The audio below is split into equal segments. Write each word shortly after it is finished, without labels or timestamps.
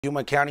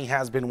Yuma County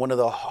has been one of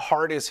the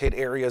hardest hit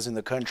areas in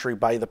the country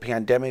by the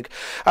pandemic.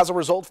 As a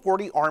result,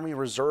 40 Army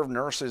Reserve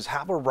nurses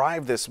have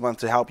arrived this month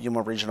to help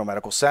Yuma Regional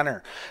Medical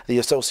Center. The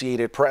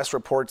Associated Press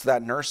reports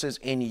that nurses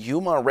in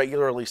Yuma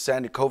regularly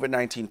send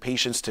COVID-19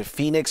 patients to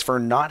Phoenix for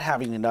not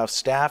having enough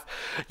staff.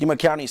 Yuma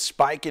County's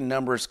spike in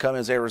numbers come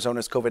as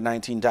Arizona's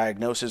COVID-19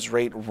 diagnosis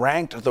rate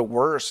ranked the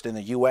worst in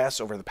the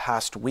U.S. over the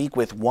past week,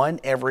 with 1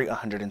 every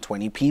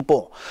 120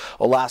 people.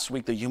 Well, last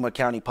week, the Yuma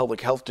County Public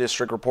Health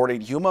District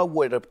reported Yuma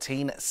would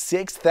obtain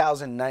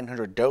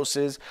 6,900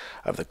 doses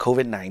of the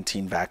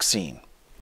COVID-19 vaccine.